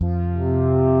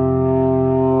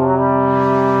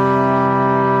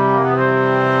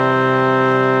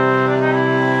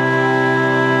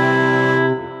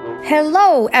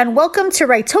Hello, and welcome to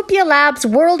Writopia Lab's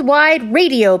Worldwide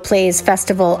Radio Plays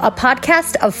Festival, a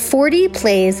podcast of 40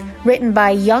 plays written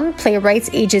by young playwrights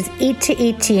ages 8 to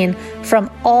 18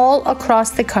 from all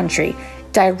across the country,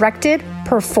 directed,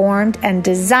 performed, and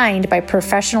designed by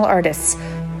professional artists,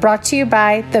 brought to you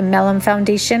by the Mellon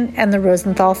Foundation and the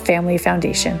Rosenthal Family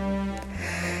Foundation.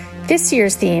 This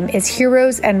year's theme is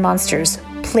Heroes and Monsters,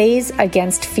 Plays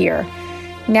Against Fear.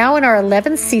 Now in our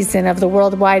 11th season of the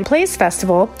Worldwide Plays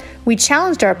Festival, we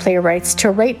challenged our playwrights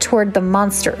to write toward the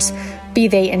monsters, be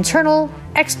they internal,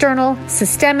 external,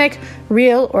 systemic,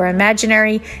 real, or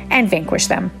imaginary, and vanquish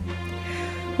them.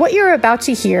 What you're about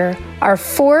to hear are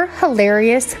 4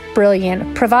 hilarious,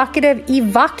 brilliant, provocative,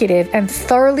 evocative, and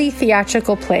thoroughly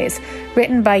theatrical plays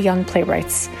written by young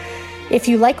playwrights. If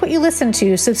you like what you listen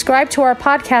to, subscribe to our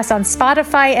podcast on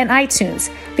Spotify and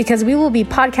iTunes, because we will be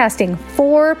podcasting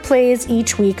 4 plays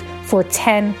each week for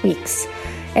 10 weeks.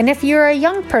 And if you're a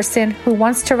young person who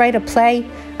wants to write a play,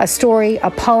 a story, a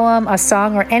poem, a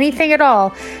song, or anything at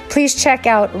all, please check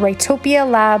out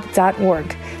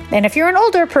writopialab.org. And if you're an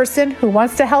older person who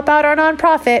wants to help out our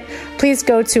nonprofit, please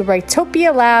go to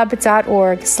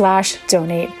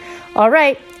writopialab.org/donate. All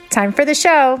right, time for the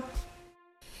show.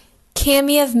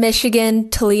 Cami of Michigan,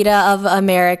 Toledo of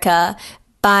America,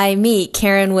 by me,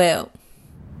 Karen Wu.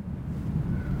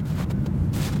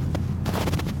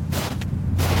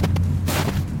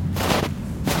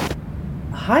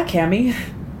 Hi, Cami.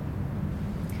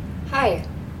 Hi.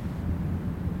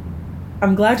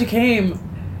 I'm glad you came.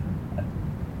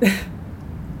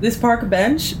 This park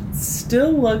bench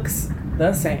still looks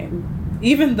the same.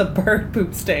 Even the bird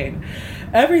poop stain.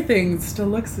 Everything still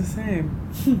looks the same.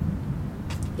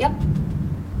 Yep.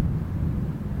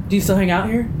 Do you still hang out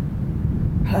here?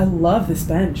 I love this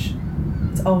bench.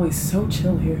 It's always so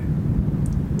chill here.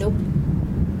 Nope.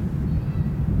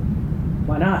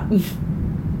 Why not?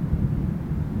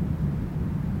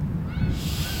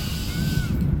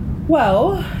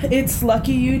 Well, it's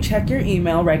lucky you check your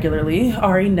email regularly.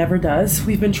 Ari never does.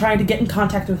 We've been trying to get in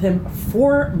contact with him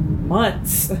for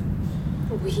months.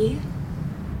 We?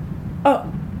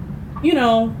 Oh, you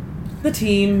know, the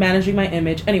team managing my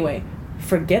image. Anyway,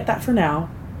 forget that for now.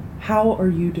 How are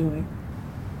you doing?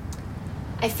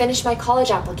 I finished my college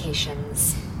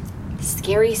applications.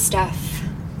 Scary stuff.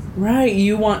 Right,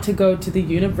 you want to go to the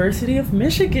University of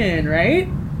Michigan, right?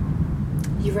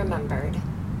 You remembered.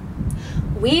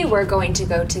 We were going to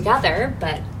go together,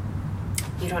 but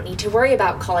you don't need to worry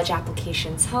about college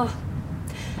applications, huh?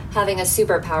 Having a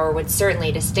superpower would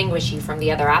certainly distinguish you from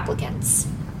the other applicants.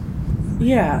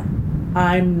 Yeah,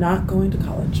 I'm not going to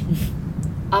college.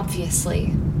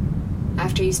 Obviously.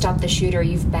 After you stopped the shooter,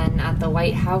 you've been at the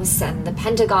White House and the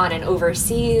Pentagon and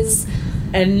overseas.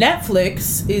 And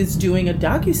Netflix is doing a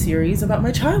docuseries about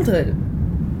my childhood.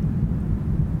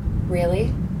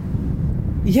 Really?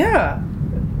 Yeah.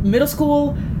 Middle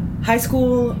school, high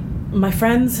school, my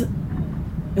friends.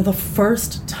 The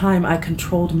first time I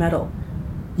controlled metal,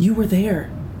 you were there.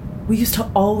 We used to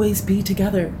always be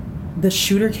together. The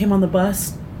shooter came on the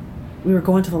bus. We were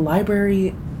going to the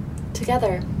library.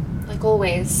 Together, like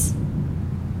always.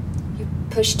 You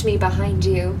pushed me behind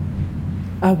you.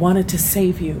 I wanted to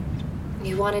save you.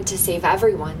 You wanted to save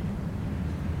everyone.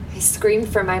 I screamed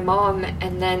for my mom,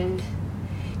 and then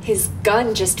his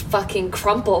gun just fucking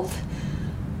crumpled.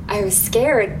 I was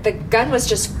scared. The gun was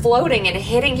just floating and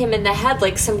hitting him in the head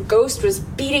like some ghost was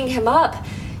beating him up.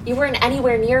 You weren't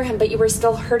anywhere near him, but you were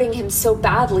still hurting him so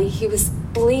badly. He was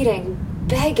bleeding,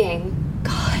 begging.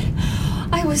 God,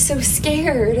 I was so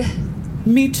scared.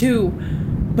 Me too.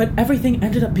 But everything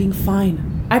ended up being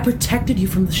fine. I protected you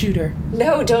from the shooter.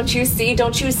 No, don't you see?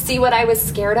 Don't you see what I was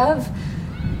scared of?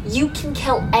 You can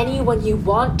kill anyone you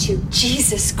want to.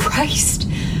 Jesus Christ.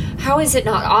 How is it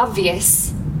not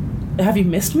obvious? Have you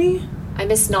missed me? I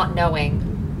miss not knowing.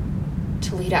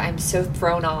 Toledo, I'm so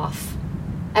thrown off.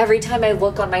 Every time I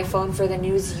look on my phone for the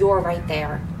news, you're right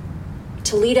there.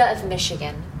 Toledo of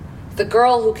Michigan. The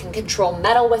girl who can control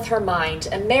metal with her mind.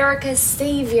 America's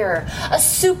savior. A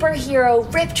superhero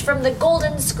ripped from the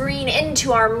golden screen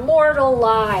into our mortal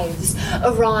lives.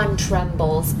 Iran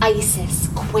trembles. ISIS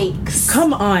quakes.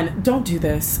 Come on, don't do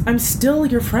this. I'm still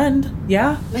your friend,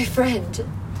 yeah? My friend.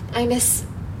 I miss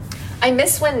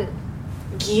when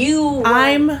you were...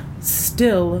 I'm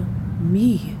still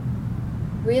me.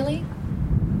 Really?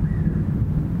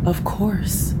 Of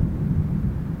course.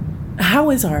 How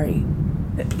is Ari?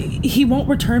 He won't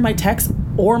return my texts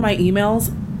or my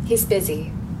emails. He's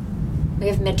busy. We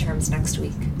have midterms next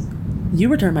week. You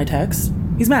return my texts.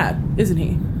 He's mad, isn't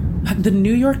he? The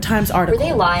New York Times article. Were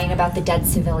they lying about the dead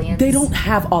civilians? They don't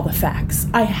have all the facts.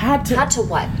 I had to... Had to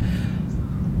what?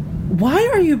 Why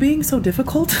are you being so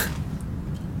difficult?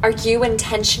 Are you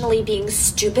intentionally being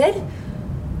stupid?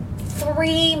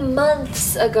 3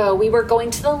 months ago, we were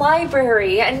going to the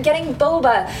library and getting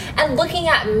boba and looking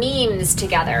at memes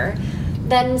together.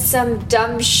 Then some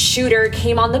dumb shooter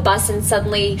came on the bus and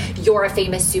suddenly you're a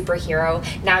famous superhero.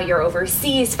 Now you're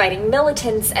overseas fighting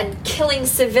militants and killing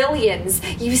civilians.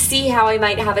 You see how I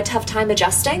might have a tough time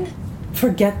adjusting?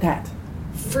 Forget that.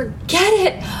 Forget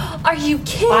it! Are you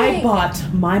kidding? I bought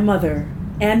my mother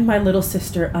and my little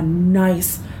sister a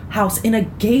nice house in a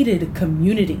gated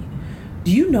community.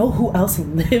 Do you know who else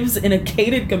lives in a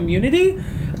gated community?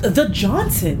 The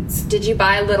Johnsons. Did you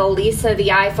buy little Lisa the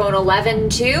iPhone 11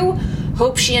 too?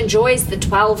 Hope she enjoys the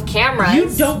 12 cameras. You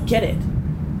don't get it.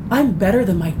 I'm better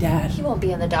than my dad. He won't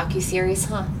be in the docuseries,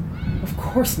 huh? Of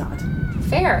course not.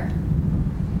 Fair.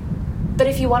 But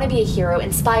if you want to be a hero,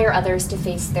 inspire others to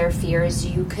face their fears,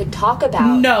 you could talk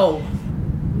about... No.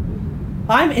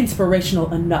 I'm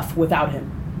inspirational enough without him.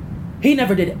 He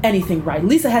never did anything right.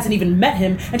 Lisa hasn't even met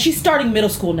him, and she's starting middle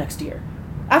school next year.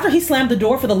 After he slammed the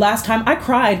door for the last time, I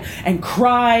cried and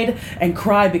cried and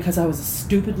cried because I was a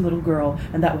stupid little girl,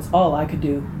 and that was all I could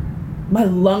do. My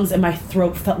lungs and my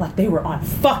throat felt like they were on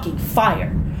fucking fire.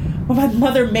 When my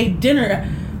mother made dinner,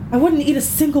 I wouldn't eat a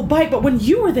single bite, but when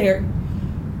you were there,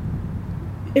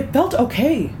 it felt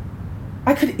okay.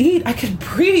 I could eat, I could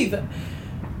breathe.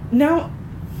 Now,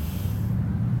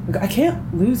 I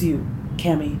can't lose you,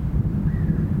 Cammy.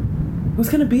 Who's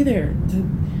gonna be there to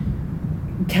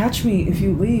catch me if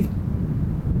you leave?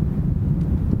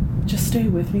 Just stay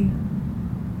with me.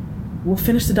 We'll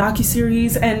finish the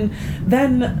docuseries and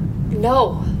then...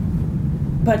 No.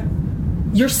 But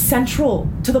you're central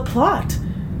to the plot.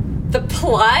 The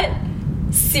plot?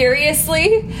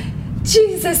 Seriously?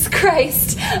 Jesus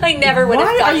Christ. I never would have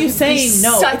thought. Why are you saying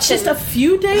no? It's just a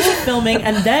few days of filming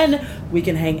and then we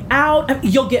can hang out.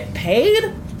 You'll get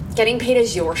paid? Getting paid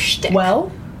is your shtick.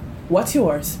 Well, what's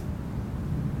yours?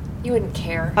 You wouldn't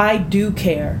care. I do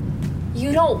care.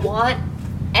 You don't want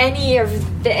any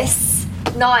of this.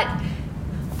 Not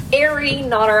Ari,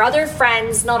 not our other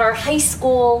friends, not our high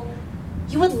school.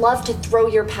 You would love to throw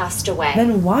your past away.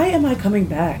 Then why am I coming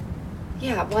back?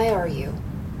 Yeah, why are you?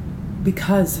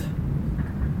 Because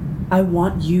I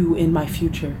want you in my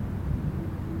future.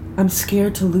 I'm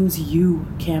scared to lose you,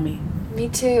 Cammy. Me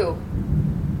too.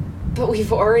 But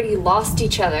we've already lost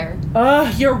each other.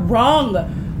 You're wrong.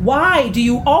 Why do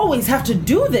you always have to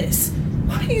do this?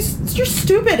 You're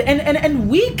stupid and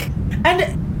weak.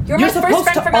 And you're my supposed first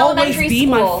friend to from always elementary be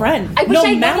school. my friend. I wish no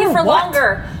I'd known you for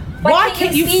longer. Why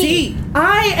can't you see?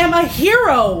 I am a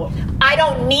hero. I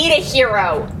don't need a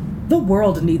hero. The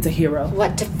world needs a hero.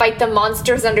 What, to fight the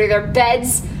monsters under their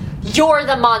beds? You're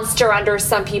the monster under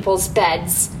some people's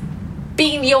beds.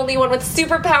 Being the only one with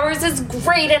superpowers is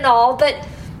great and all, but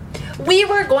we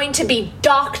were going to be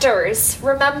doctors,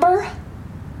 remember?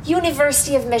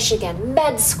 University of Michigan,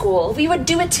 med school. We would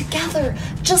do it together,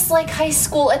 just like high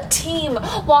school, a team,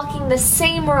 walking the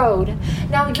same road.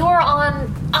 Now you're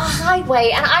on a highway,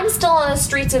 and I'm still on the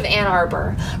streets of Ann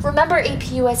Arbor. Remember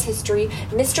AP US history?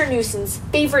 Mr. Newson's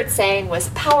favorite saying was,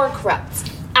 power corrupts.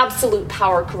 Absolute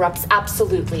power corrupts,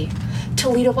 absolutely.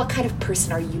 Toledo, what kind of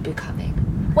person are you becoming?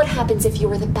 What happens if you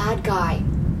were the bad guy?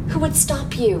 Who would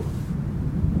stop you?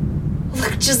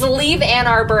 Look, just leave Ann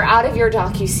Arbor out of your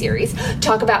docuseries.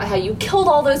 Talk about how you killed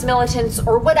all those militants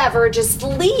or whatever. Just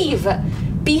leave.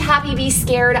 Be happy, be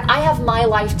scared. I have my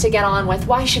life to get on with.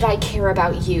 Why should I care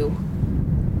about you?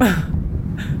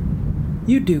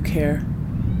 You do care.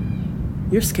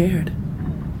 You're scared.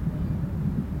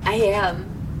 I am.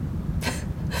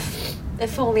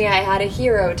 If only I had a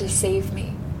hero to save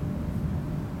me.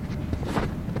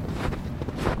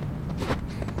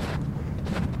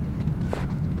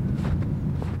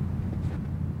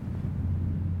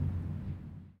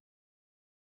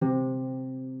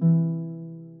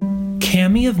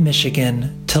 Cammy of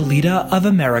Michigan, Toledo of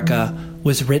America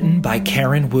was written by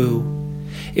Karen Wu.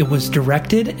 It was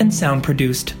directed and sound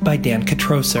produced by Dan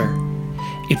Katroser.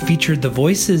 It featured the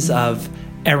voices of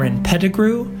Erin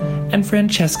Pettigrew and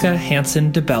Francesca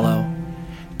Hansen DeBello.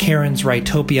 Karen's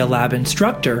Writopia Lab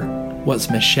instructor was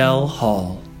Michelle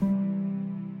Hall.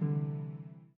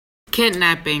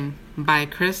 Kidnapping by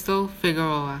Crystal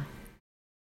Figueroa.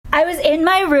 I was in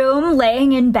my room,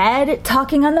 laying in bed,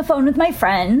 talking on the phone with my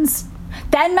friends.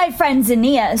 Then my friend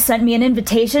Zania sent me an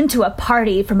invitation to a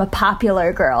party from a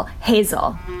popular girl,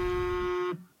 Hazel.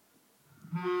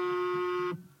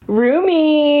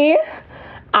 Rumi,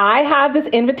 I have this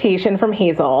invitation from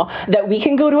Hazel that we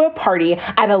can go to a party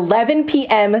at 11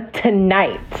 p.m.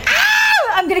 tonight.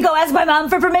 I'm gonna go ask my mom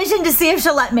for permission to see if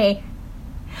she'll let me.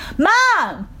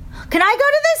 Mom! Can I go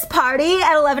to this party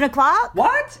at 11 o'clock?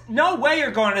 What? No way you're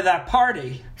going to that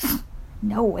party.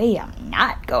 No way I'm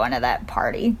not going to that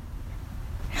party.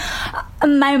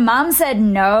 My mom said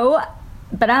no,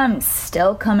 but I'm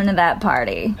still coming to that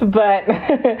party. But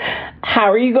how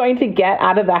are you going to get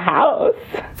out of the house?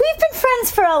 We've been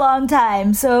friends for a long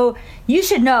time, so you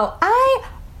should know I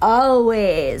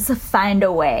always find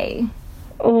a way.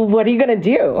 What are you going to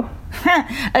do?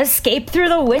 Escape through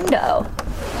the window.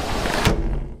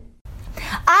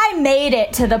 I made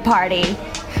it to the party.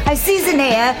 I see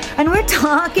Zenea, and we're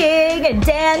talking and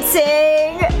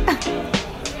dancing.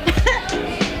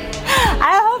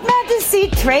 I hope not to see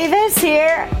Travis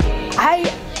here.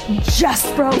 I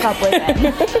just broke up with him.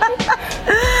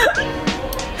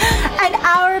 An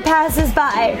hour passes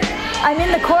by. I'm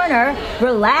in the corner,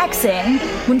 relaxing,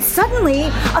 when suddenly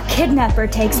a kidnapper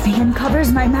takes me and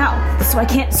covers my mouth so I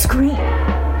can't scream.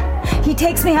 He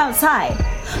takes me outside,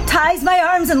 ties my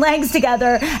arms and legs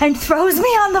together, and throws me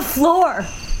on the floor.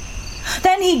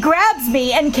 Then he grabs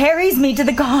me and carries me to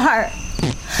the car.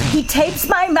 He tapes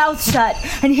my mouth shut,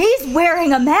 and he's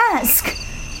wearing a mask.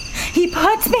 He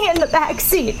puts me in the back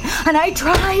seat, and I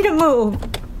try to move.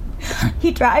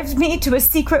 He drives me to a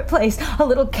secret place, a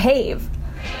little cave.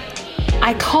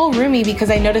 I call Rumi because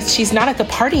I noticed she's not at the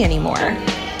party anymore.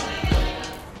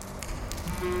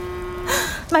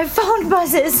 My phone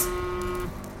buzzes.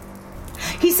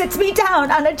 He sits me down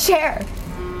on a chair.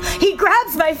 He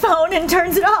grabs my phone and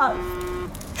turns it off.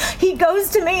 He goes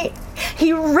to me.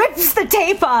 He rips the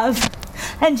tape off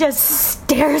and just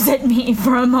stares at me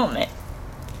for a moment.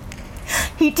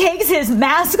 He takes his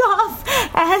mask off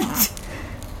and...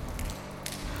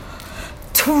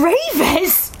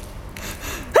 Travis!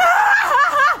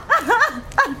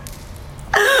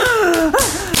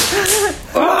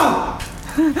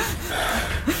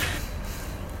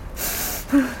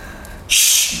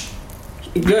 Shh!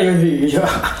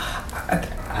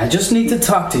 I just need to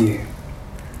talk to you.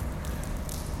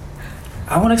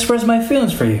 I want to express my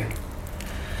feelings for you.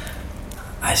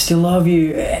 I still love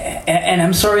you, and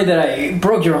I'm sorry that I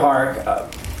broke your heart.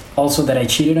 Also that I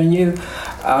cheated on you.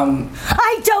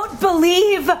 I don't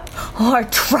believe or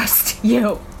trust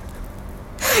you.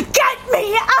 Get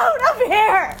me out of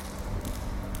here!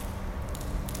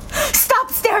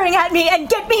 Stop staring at me and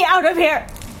get me out of here!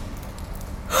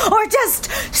 Or just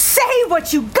say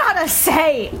what you gotta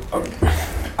say!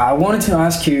 I wanted to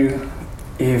ask you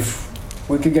if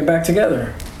we could get back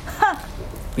together.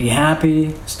 Be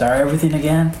happy, start everything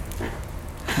again.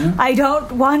 I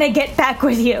don't want to get back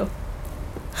with you.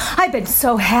 I've been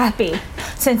so happy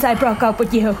since I broke up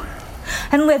with you.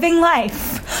 And living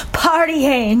life,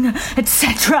 partying,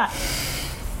 etc.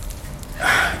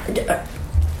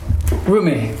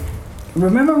 Rumi,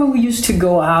 remember when we used to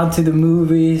go out to the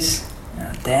movies,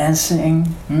 dancing,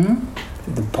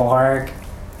 to the park,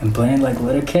 and playing like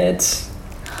little kids?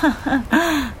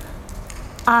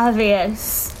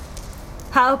 Obvious.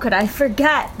 How could I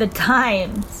forget the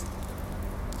times?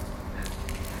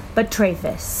 But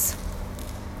Travis,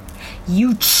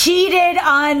 you cheated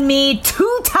on me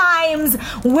 2 times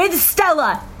with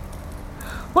Stella.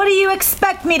 What do you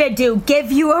expect me to do?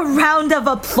 Give you a round of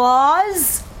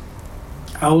applause?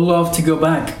 I would love to go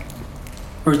back.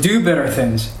 Or do better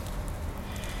things.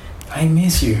 I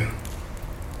miss you.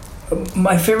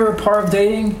 My favorite part of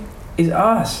dating is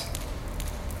us.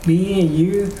 Me and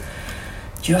you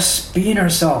just being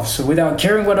ourselves without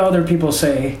caring what other people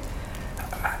say.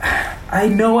 I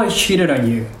know I cheated on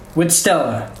you with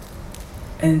Stella.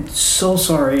 And so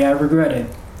sorry, I regret it.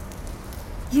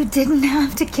 You didn't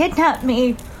have to kidnap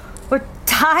me or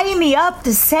tie me up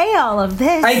to say all of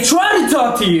this. I try to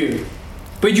talk to you,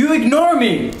 but you ignore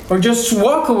me or just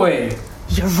walk away.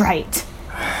 You're right.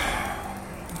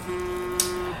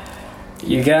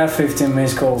 You got 15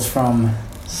 missed calls from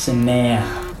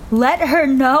Zenea. Let her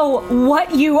know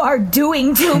what you are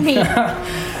doing to me.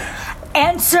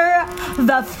 Answer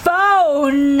the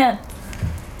phone.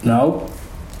 Nope.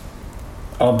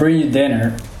 I'll bring you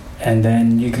dinner, and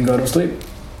then you can go to sleep.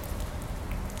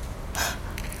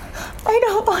 I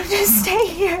don't want to stay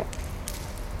here.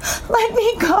 Let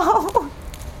me go.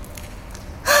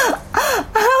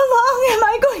 How long am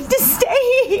I going to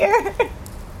stay here?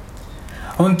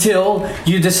 Until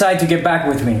you decide to get back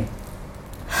with me.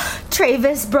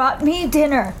 Travis brought me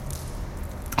dinner.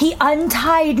 He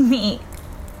untied me.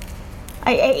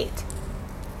 I ate.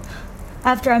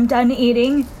 After I'm done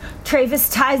eating, Travis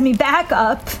ties me back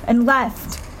up and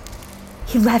left.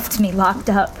 He left me locked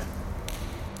up.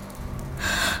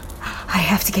 I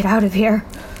have to get out of here.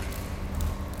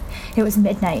 It was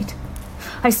midnight.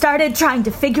 I started trying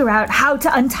to figure out how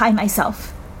to untie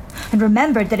myself and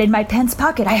remembered that in my pants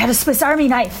pocket I had a Swiss Army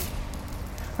knife.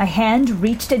 My hand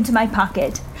reached into my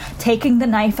pocket, taking the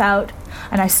knife out,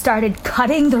 and I started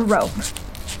cutting the rope.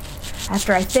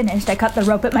 After I finished, I cut the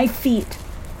rope at my feet.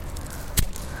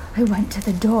 I went to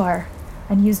the door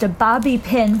and used a bobby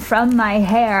pin from my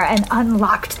hair and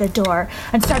unlocked the door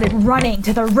and started running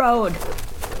to the road.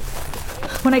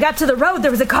 When I got to the road, there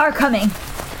was a car coming.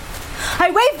 I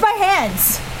waved my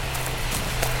hands.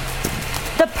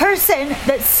 The person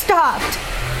that stopped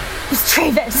was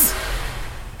Travis.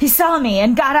 He saw me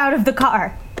and got out of the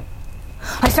car.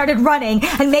 I started running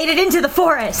and made it into the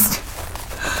forest.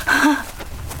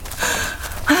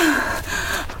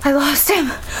 I lost him.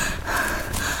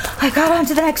 I got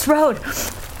onto the next road.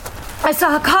 I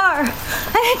saw a car, and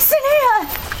it's Sanea.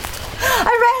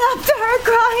 I ran up to her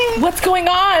crying. What's going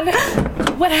on?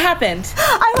 What happened?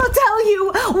 I will tell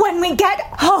you when we get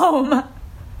home.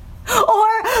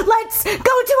 Or let's go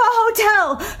to a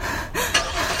hotel.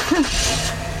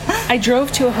 I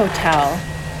drove to a hotel.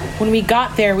 When we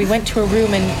got there, we went to a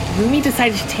room and Rumi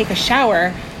decided to take a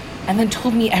shower and then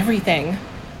told me everything.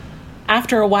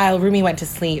 After a while, Rumi went to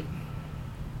sleep.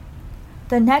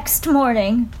 The next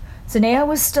morning, Sanea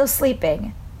was still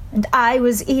sleeping, and I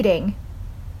was eating.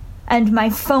 And my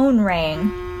phone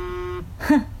rang.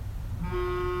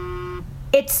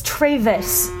 It's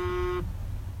Travis.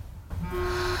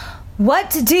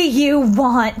 What do you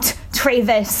want,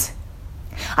 Travis?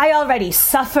 I already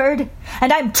suffered,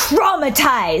 and I'm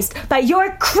traumatized by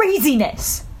your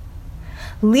craziness.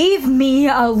 Leave me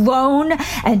alone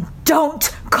and don't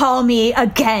call me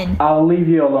again. I'll leave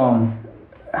you alone.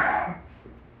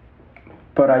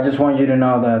 But I just want you to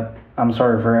know that I'm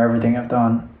sorry for everything I've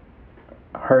done.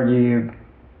 Hurt you,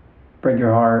 break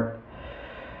your heart,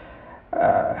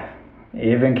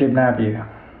 even kidnap you.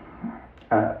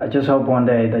 I just hope one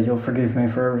day that you'll forgive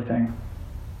me for everything.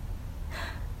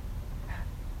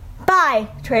 Bye,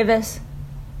 Travis.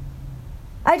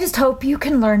 I just hope you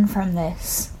can learn from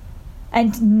this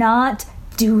and not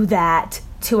do that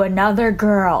to another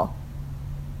girl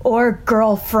or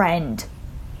girlfriend.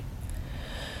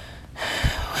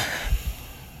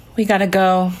 We gotta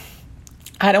go.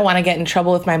 I don't want to get in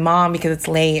trouble with my mom because it's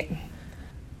late.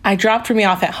 I dropped Rumi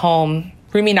off at home.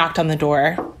 Rumi knocked on the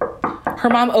door. Her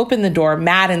mom opened the door,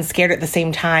 mad and scared at the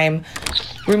same time.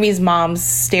 Rumi's mom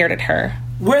stared at her.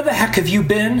 Where the heck have you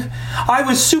been? I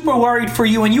was super worried for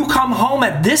you and you come home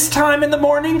at this time in the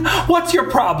morning? What's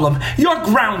your problem? You're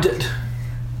grounded.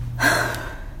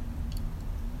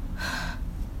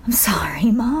 I'm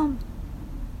sorry, Mom.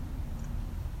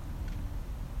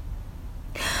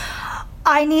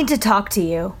 I need to talk to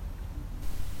you.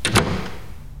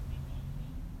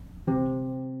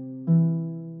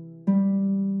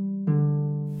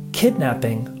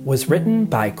 Kidnapping was written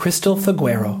by Crystal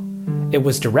Figuero. It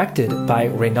was directed by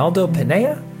Reynaldo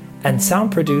Pinea and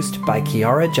sound produced by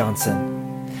Kiara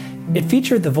Johnson. It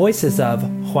featured the voices of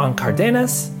Juan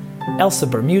Cardenas, Elsa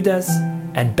Bermudez,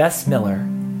 and Bess Miller.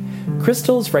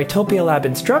 Crystal's Rightopia Lab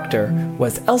instructor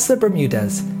was Elsa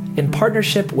Bermudez, in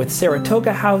partnership with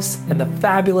Saratoga House and the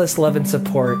fabulous love and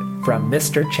support from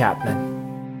Mr. Chapman.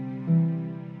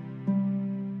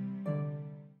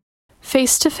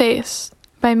 Face to Face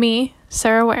by me,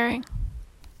 Sarah Waring.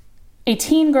 A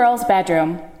teen girl's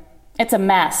bedroom. It's a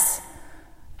mess.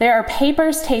 There are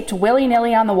papers taped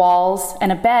willy-nilly on the walls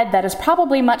and a bed that is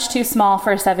probably much too small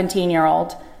for a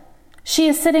 17-year-old. She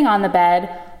is sitting on the bed,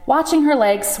 watching her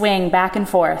legs swing back and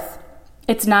forth.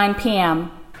 It's 9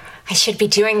 p.m. I should be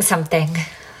doing something.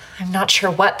 I'm not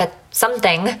sure what, but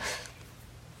something. I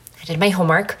did my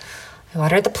homework. I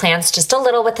watered the plants just a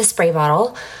little with the spray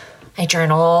bottle. I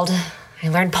journaled. I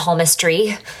learned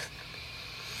palmistry.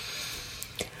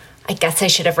 I guess I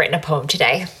should have written a poem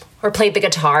today, or played the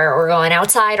guitar, or gone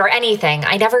outside, or anything.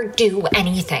 I never do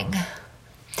anything.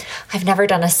 I've never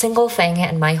done a single thing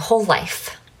in my whole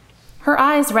life. Her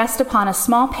eyes rest upon a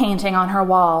small painting on her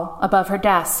wall above her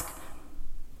desk.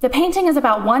 The painting is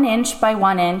about 1 inch by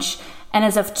 1 inch and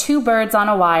is of 2 birds on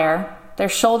a wire, their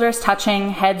shoulders touching,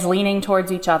 heads leaning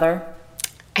towards each other.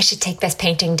 I should take this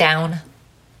painting down.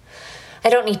 I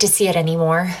don't need to see it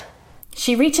anymore.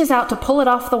 She reaches out to pull it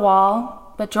off the wall,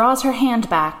 but draws her hand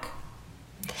back.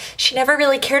 She never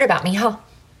really cared about me, huh?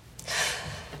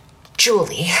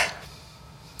 Julie.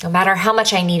 No matter how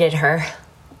much I needed her.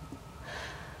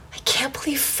 I can't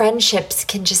believe friendships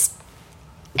can just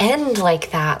end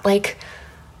like that. Like,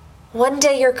 one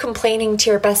day you're complaining to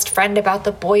your best friend about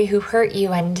the boy who hurt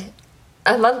you, and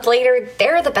a month later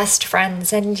they're the best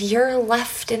friends, and you're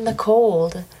left in the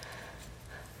cold.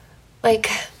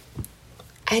 Like,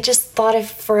 I just thought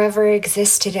if forever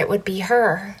existed, it would be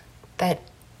her. But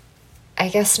I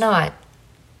guess not.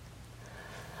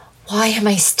 Why am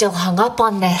I still hung up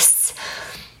on this?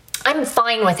 I'm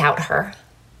fine without her.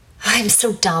 I'm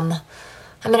so dumb.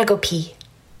 I'm gonna go pee.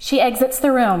 She exits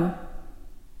the room.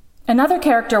 Another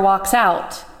character walks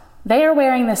out. They are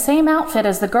wearing the same outfit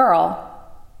as the girl.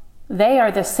 They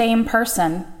are the same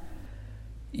person.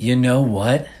 You know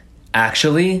what?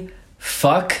 Actually,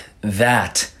 fuck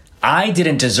that. I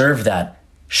didn't deserve that.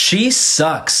 She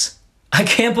sucks. I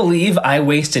can't believe I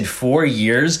wasted 4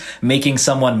 years making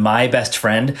someone my best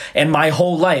friend and my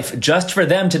whole life just for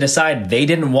them to decide they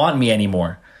didn't want me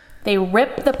anymore. They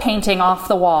rip the painting off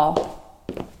the wall.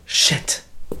 Shit.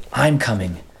 I'm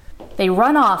coming. They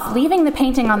run off, leaving the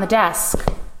painting on the desk.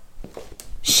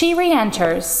 She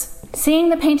re-enters. Seeing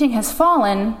the painting has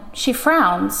fallen, she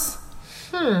frowns.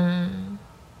 Ugh,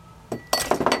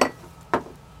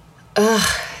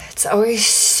 it's always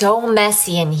so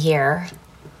messy in here.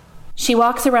 She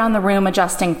walks around the room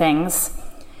adjusting things.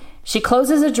 She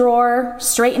closes a drawer,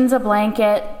 straightens a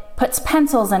blanket, puts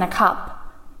pencils in a cup.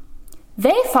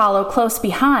 They follow close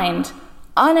behind,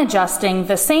 unadjusting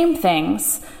the same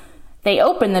things. They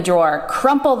open the drawer,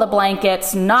 crumple the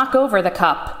blankets, knock over the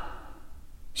cup.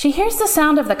 She hears the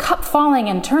sound of the cup falling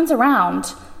and turns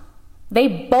around. They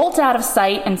bolt out of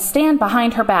sight and stand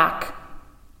behind her back.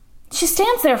 She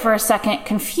stands there for a second,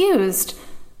 confused,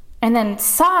 and then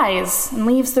sighs and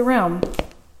leaves the room.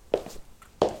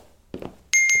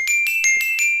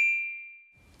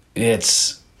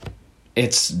 It's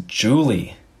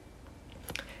Julie.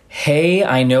 Hey,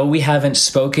 I know we haven't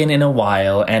spoken in a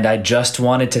while, and I just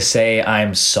wanted to say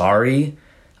I'm sorry.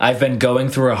 I've been going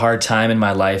through a hard time in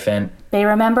my life, and... They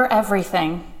remember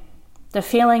everything. The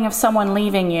feeling of someone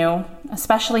leaving you,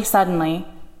 especially suddenly,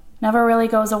 never really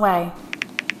goes away.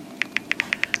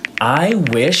 I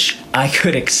wish I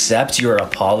could accept your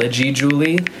apology,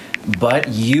 Julie, but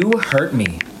you hurt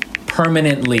me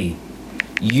permanently.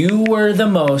 You were the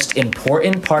most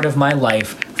important part of my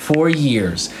life for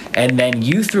years, and then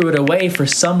you threw it away for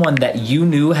someone that you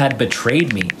knew had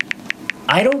betrayed me.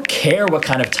 I don't care what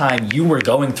kind of time you were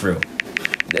going through.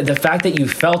 The fact that you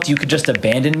felt you could just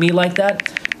abandon me like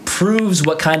that proves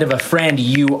what kind of a friend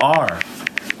you are.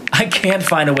 I can't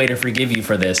find a way to forgive you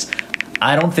for this.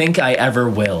 I don't think I ever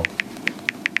will.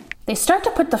 They start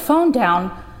to put the phone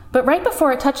down, but right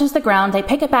before it touches the ground, they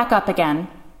pick it back up again.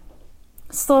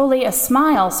 Slowly, a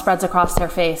smile spreads across their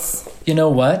face. You know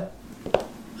what?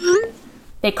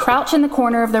 They crouch in the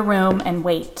corner of the room and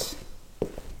wait.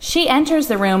 She enters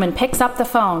the room and picks up the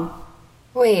phone.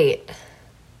 Wait,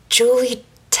 Julie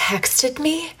texted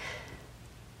me?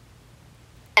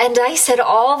 And I said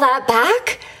all that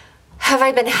back? Have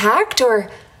I been hacked, or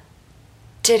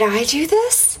did I do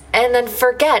this? And then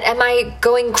forget, am I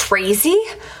going crazy?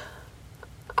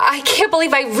 I can't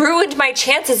believe I ruined my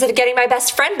chances of getting my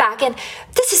best friend back, and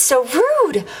this is so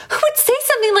rude. Who would say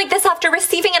something like this after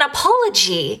receiving an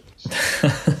apology?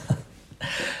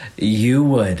 You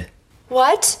would.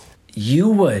 What? You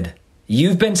would.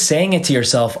 You've been saying it to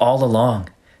yourself all along.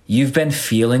 You've been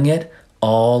feeling it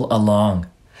all along.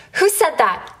 Who said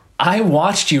that? I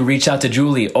watched you reach out to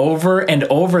Julie over and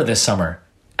over this summer,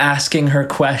 asking her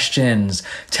questions,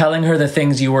 telling her the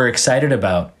things you were excited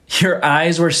about. Your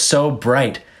eyes were so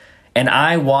bright, and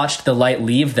I watched the light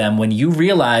leave them when you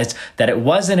realized that it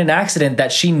wasn't an accident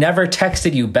that she never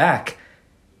texted you back.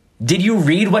 Did you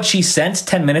read what she sent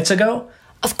 10 minutes ago?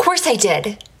 Of course I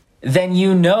did. Then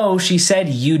you know she said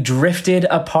you drifted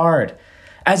apart,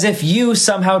 as if you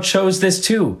somehow chose this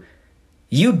too.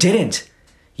 You didn't.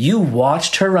 You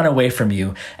watched her run away from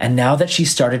you, and now that she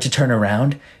started to turn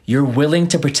around, you're willing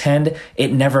to pretend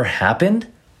it never happened?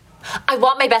 I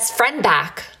want my best friend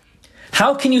back.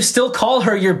 How can you still call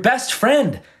her your best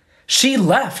friend? She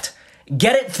left.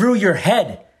 Get it through your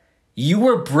head. You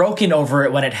were broken over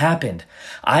it when it happened.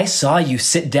 I saw you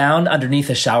sit down underneath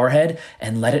a shower head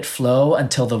and let it flow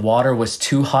until the water was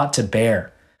too hot to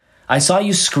bear. I saw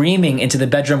you screaming into the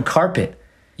bedroom carpet.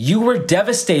 You were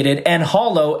devastated and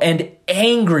hollow and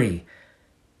angry.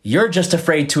 You're just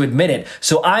afraid to admit it,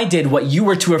 so I did what you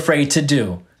were too afraid to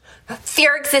do.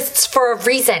 Fear exists for a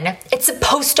reason. It's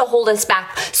supposed to hold us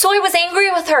back. So I was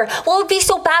angry with her. What would be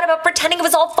so bad about pretending it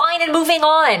was all fine and moving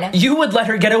on? You would let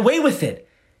her get away with it.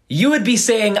 You would be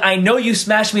saying, I know you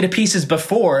smashed me to pieces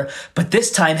before, but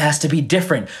this time has to be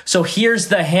different. So here's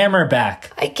the hammer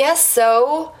back. I guess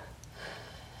so.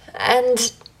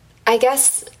 And I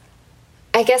guess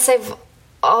I've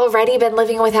already been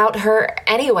living without her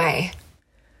anyway.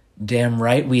 Damn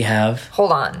right we have.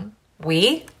 Hold on.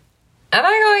 We? Am I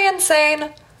going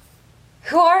insane?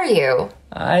 Who are you?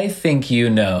 I think you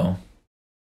know.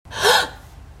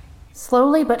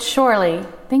 Slowly but surely,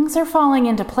 things are falling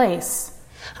into place.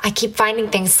 I keep finding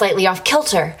things slightly off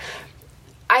kilter.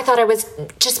 I I thought I was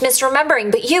just misremembering,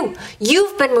 but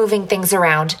you've been moving things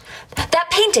around. That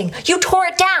painting, you tore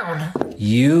it down.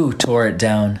 You tore it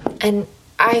down. And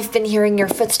I've been hearing your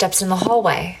footsteps in the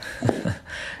hallway.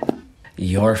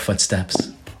 Your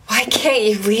footsteps. Why can't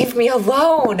you leave me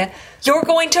alone? You're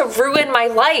going to ruin my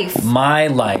life. My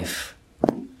life.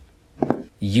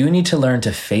 You need to learn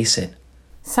to face it.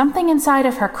 Something inside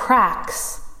of her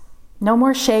cracks. No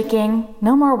more shaking,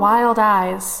 no more wild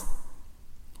eyes.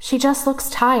 She just looks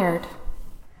tired.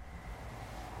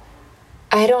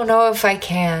 I don't know if I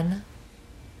can.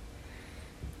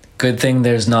 Good thing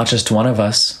there's not just one of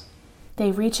us. They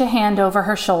reach a hand over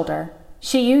her shoulder.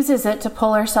 She uses it to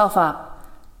pull herself up.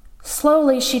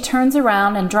 Slowly, she turns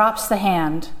around and drops the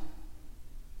hand.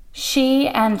 She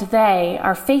and they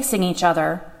are facing each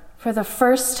other for the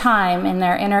first time in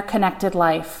their interconnected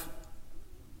life.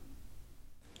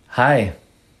 Hi.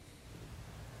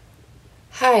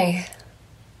 Hi.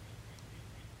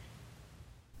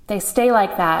 They stay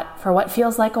like that for what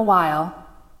feels like a while.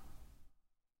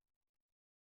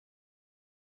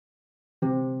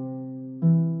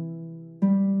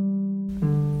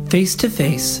 Face to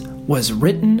Face was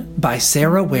written by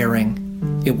Sarah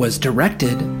Waring. It was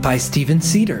directed by Steven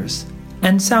Cedars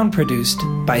and sound produced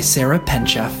by Sarah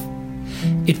Penchef.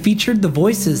 It featured the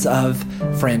voices of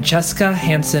Francesca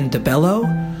Hansen DeBello,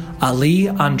 Ali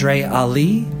Andre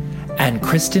Ali, and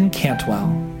Kristen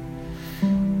Cantwell.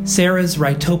 Sarah's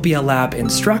Writopia Lab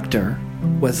instructor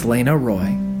was Lena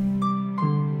Roy.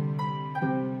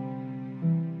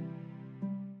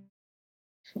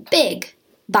 Big,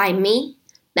 by me,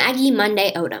 Maggie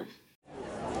Monday Odom.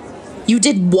 You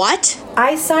did what?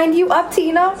 I signed you up,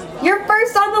 Tina. You're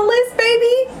first on the list,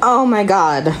 baby. Oh my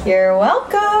god. You're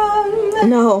welcome.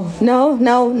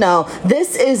 No.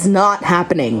 This is not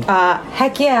happening.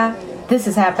 Heck yeah. This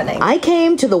is happening. I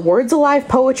came to the Words Alive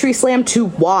Poetry Slam to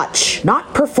watch,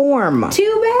 not perform.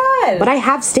 Too bad. But I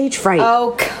have stage fright.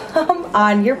 Oh, come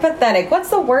on. You're pathetic. What's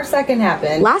the worst that can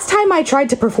happen? Last time I tried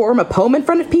to perform a poem in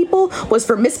front of people was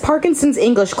for Miss Parkinson's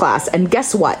English class, and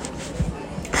guess what?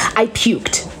 I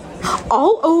puked.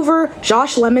 All over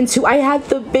Josh Lemons, who I had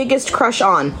the biggest crush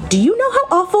on. Do you know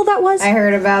how awful that was? I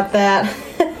heard about that.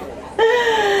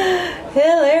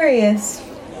 Hilarious.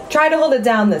 Try to hold it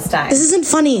down this time. This isn't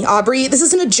funny, Aubrey. This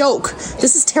isn't a joke.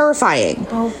 This is terrifying.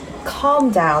 Oh,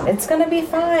 calm down. It's gonna be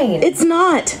fine. It's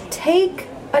not. Take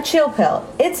a chill pill.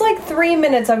 It's like 3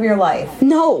 minutes of your life.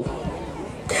 No.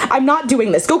 I'm not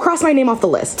doing this. Go cross my name off the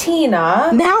list.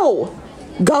 Tina. Now.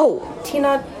 Go.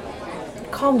 Tina,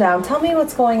 calm down. Tell me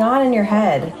what's going on in your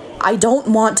head. I don't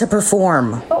want to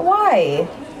perform. But why?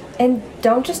 And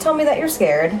don't just tell me that you're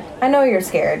scared. I know you're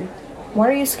scared. What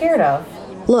are you scared of?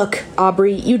 Look,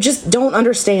 Aubrey, you just don't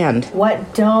understand.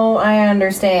 What don't I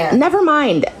understand? Never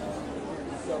mind.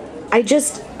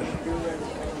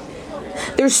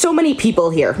 There's so many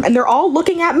people here, and they're all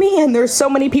looking at me, and there's so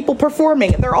many people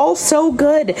performing, and they're all so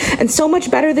good, and so much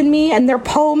better than me, and their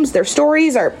poems, their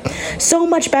stories are so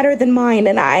much better than mine,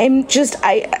 and I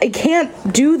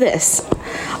can't do this.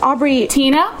 Aubrey.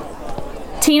 Tina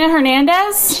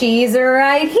Hernandez? She's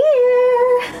right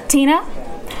here. Tina,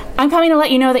 I'm coming to let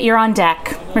you know that you're on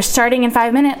deck. We're starting in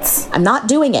 5 minutes. I'm not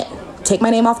doing it. Take my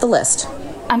name off the list.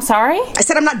 I'm sorry? I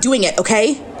said I'm not doing it,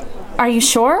 okay? Are you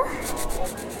sure?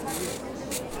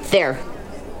 There.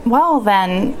 Well,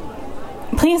 then,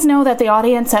 please know that the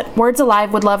audience at Words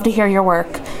Alive would love to hear your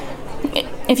work.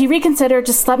 If you reconsider,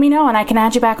 just let me know and I can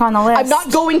add you back on the list. I'm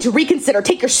not going to reconsider.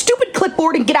 Take your stupid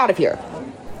clipboard and get out of here.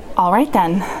 All right,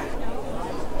 then.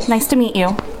 Nice to meet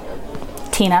you,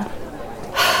 Tina.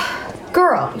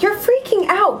 Girl, you're freaking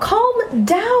out. Calm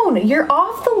down. You're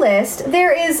off the list.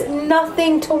 There is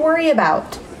nothing to worry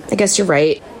about. I guess you're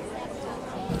right.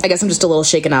 I guess I'm just a little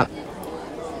shaken up.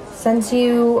 Since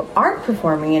you aren't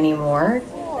performing anymore,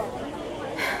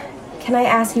 can I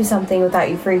ask you something without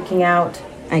you freaking out?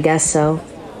 I guess so.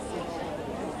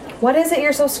 What is it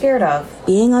you're so scared of?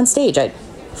 Being on stage.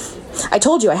 I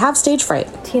told you, I have stage fright.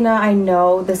 Tina, I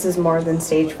know this is more than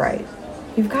stage fright.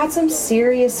 You've got some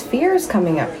serious fears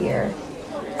coming up here.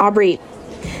 Aubrey,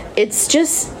 it's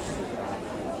just...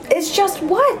 It's just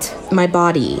what? My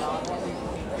body.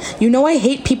 You know I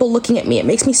hate people looking at me. It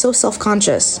makes me so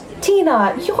self-conscious.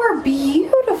 Tina, you're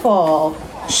beautiful.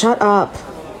 Shut up.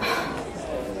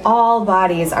 All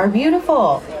bodies are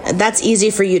beautiful. That's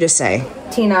easy for you to say.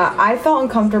 Tina, I felt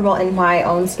uncomfortable in my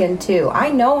own skin too.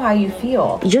 I know how you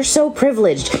feel. You're so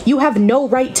privileged. You have no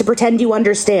right to pretend you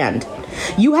understand.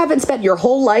 You haven't spent your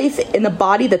whole life in the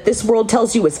body that this world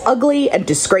tells you is ugly and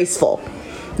disgraceful.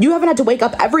 You haven't had to wake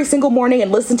up every single morning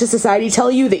and listen to society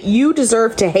tell you that you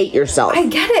deserve to hate yourself. I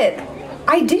get it.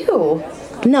 I do.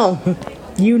 No,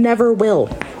 You never will.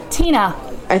 Tina.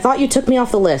 I thought you took me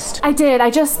off the list. I did. I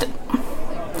just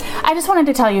wanted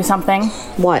to tell you something.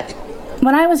 What?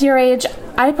 When I was your age,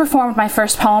 I performed my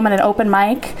first poem at an open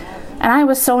mic, and I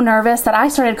was so nervous that I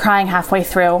started crying halfway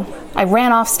through. I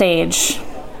ran off stage.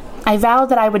 I vowed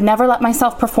that I would never let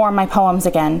myself perform my poems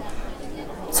again.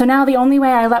 So now the only way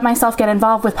I let myself get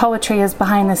involved with poetry is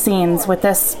behind the scenes with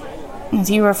this, as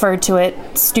you referred to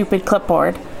it, stupid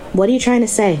clipboard. What are you trying to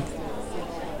say?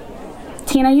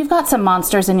 Tina, you've got some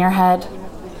monsters in your head.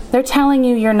 They're telling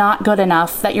you you're not good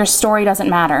enough, that your story doesn't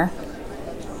matter.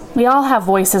 We all have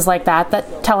voices like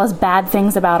that tell us bad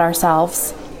things about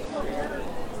ourselves.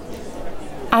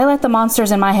 I let the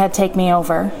monsters in my head take me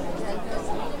over.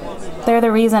 They're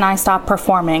the reason I stopped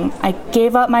performing. I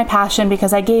gave up my passion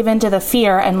because I gave in to the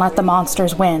fear and let the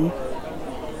monsters win.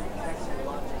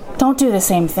 Don't do the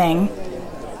same thing.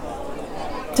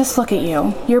 Just look at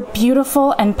you. You're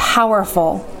beautiful and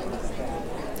powerful.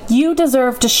 You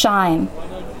deserve to shine.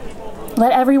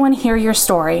 Let everyone hear your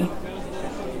story.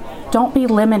 Don't be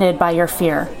limited by your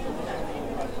fear.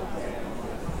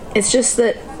 It's just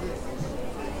that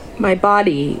my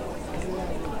body...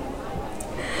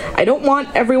 I don't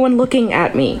want everyone looking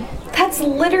at me. That's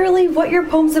literally what your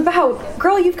poem's about.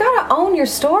 Girl, you've got to own your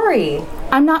story.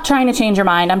 I'm not trying to change your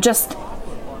mind.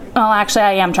 Well, actually,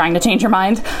 I am trying to change your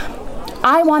mind.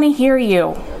 I want to hear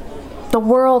you. The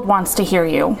world wants to hear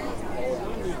you.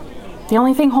 The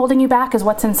only thing holding you back is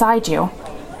what's inside you.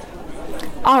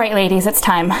 All right, ladies, it's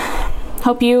time.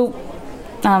 Hope you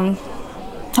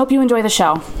enjoy the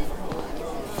show.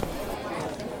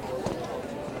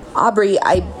 Aubrey,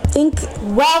 I think...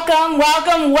 Welcome,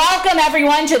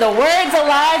 everyone, to the Words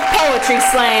Alive Poetry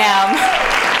Slam.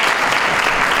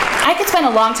 I could spend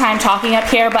a long time talking up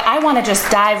here, but I want to just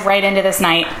dive right into this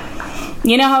night.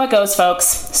 You know how it goes, folks.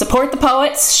 Support the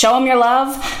poets, show them your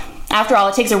love. After all,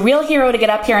 it takes a real hero to get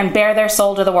up here and bare their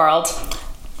soul to the world.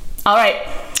 All right,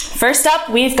 first up,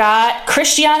 we've got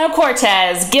Cristiano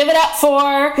Cortez. Give it up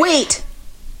for... Wait!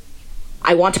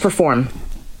 I want to perform.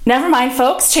 Never mind,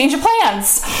 folks. Change of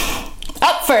plans.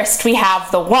 Up first, we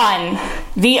have the one,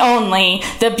 the only,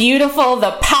 the beautiful,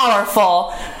 the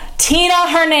powerful, Tina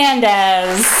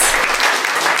Hernandez.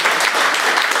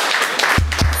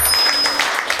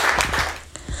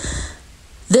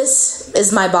 This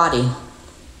is my body.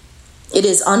 It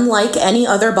is unlike any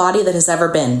other body that has ever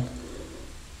been.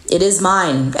 It is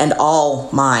mine and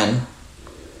all mine.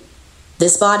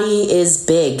 This body is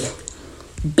big.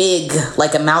 Big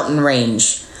like a mountain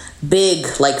range. Big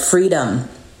like freedom.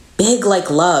 Big like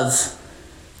love.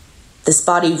 This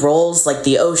body rolls like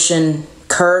the ocean,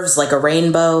 curves like a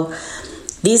rainbow.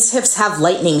 These hips have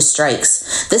lightning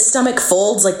strikes. This stomach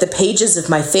folds like the pages of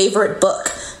my favorite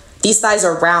book. These thighs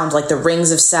are round like the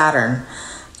rings of Saturn.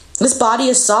 This body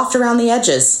is soft around the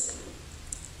edges.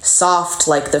 Soft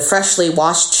like the freshly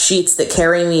washed sheets that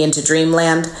carry me into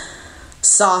dreamland.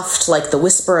 Soft like the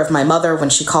whisper of my mother when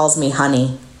she calls me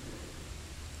honey.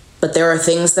 But there are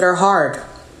things that are hard.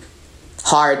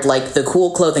 Hard like the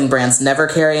cool clothing brands never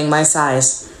carrying my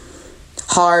size.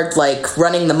 Hard like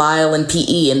running the mile in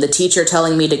PE and the teacher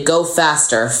telling me to go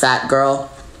faster, fat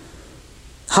girl.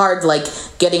 Hard like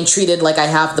getting treated like I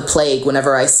have the plague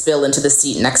whenever I spill into the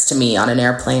seat next to me on an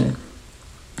airplane.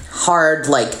 Hard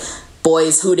like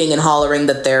boys hooting and hollering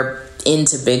that they're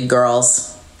into big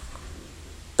girls.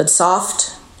 But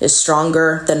soft is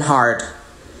stronger than hard.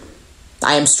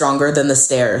 I am stronger than the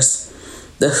stairs.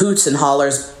 The hoots and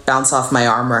hollers bounce off my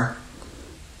armor.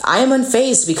 I am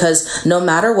unfazed because no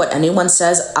matter what anyone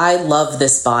says, I love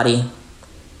this body.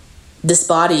 This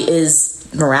body is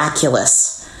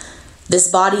miraculous. This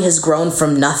body has grown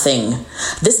from nothing.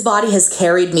 This body has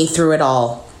carried me through it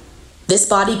all. This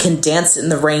body can dance in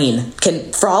the rain,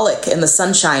 can frolic in the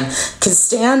sunshine, can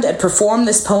stand and perform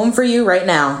this poem for you right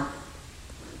now.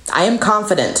 I am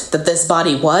confident that this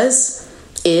body was,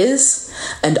 is,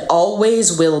 and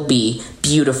always will be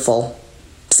beautiful,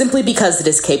 simply because it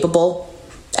is capable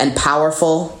and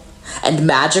powerful and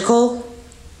magical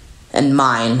and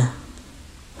mine.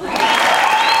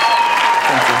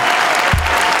 Thank you.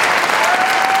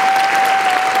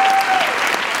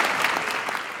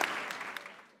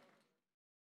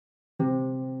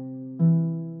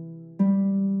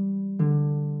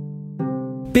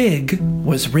 Big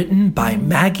was written by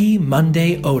Maggie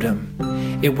Monday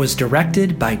Odom. It was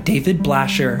directed by David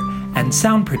Blasher and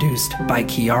sound produced by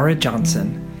Kiara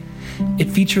Johnson. It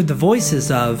featured the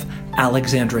voices of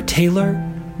Alexandra Taylor,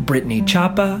 Brittany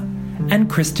Chapa, and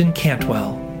Kristen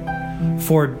Cantwell.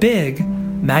 For Big,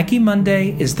 Maggie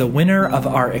Monday is the winner of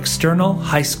our external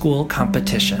high school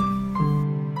competition.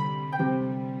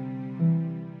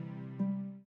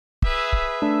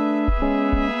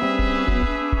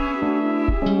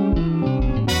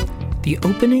 The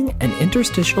opening and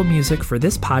interstitial music for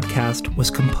this podcast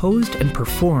was composed and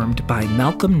performed by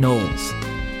Malcolm Knowles.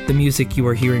 The music you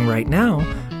are hearing right now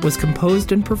was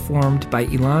composed and performed by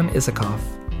Ilan Isakov.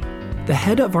 The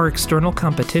head of our external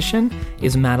competition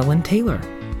is Madeline Taylor.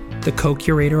 The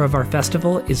co-curator of our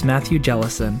festival is Matthew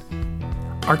Jellison.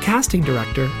 Our casting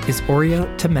director is Oria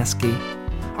Temeski.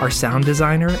 Our sound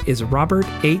designer is Robert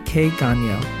A.K.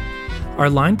 Gagno. Our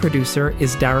line producer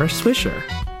is Darish Swisher.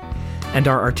 And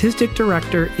our artistic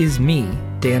director is me,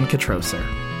 Dan Katroser.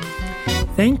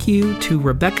 Thank you to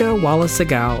Rebecca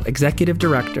Wallace-Segal, Executive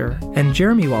Director, and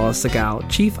Jeremy Wallace-Segal,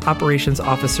 Chief Operations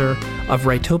Officer of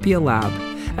Rightopia Lab,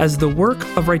 as the work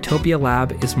of Rightopia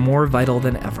Lab is more vital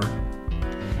than ever.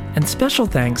 And special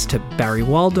thanks to Barry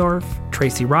Waldorf,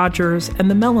 Tracy Rogers, and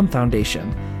the Mellon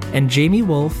Foundation, and Jamie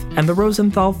Wolf and the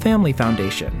Rosenthal Family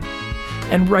Foundation,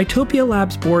 and Rightopia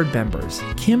Lab's board members,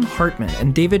 Kim Hartman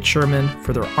and David Sherman,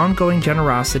 for their ongoing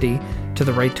generosity to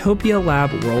the Rightopia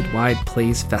Lab Worldwide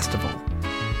Plays Festival.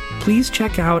 Please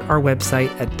check out our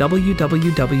website at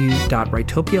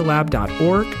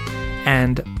www.rightopialab.org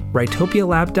and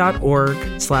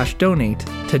rightopialab.org/donate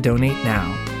to donate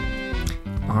now.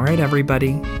 All right,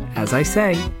 everybody, as I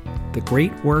say, the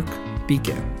great work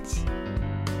begins.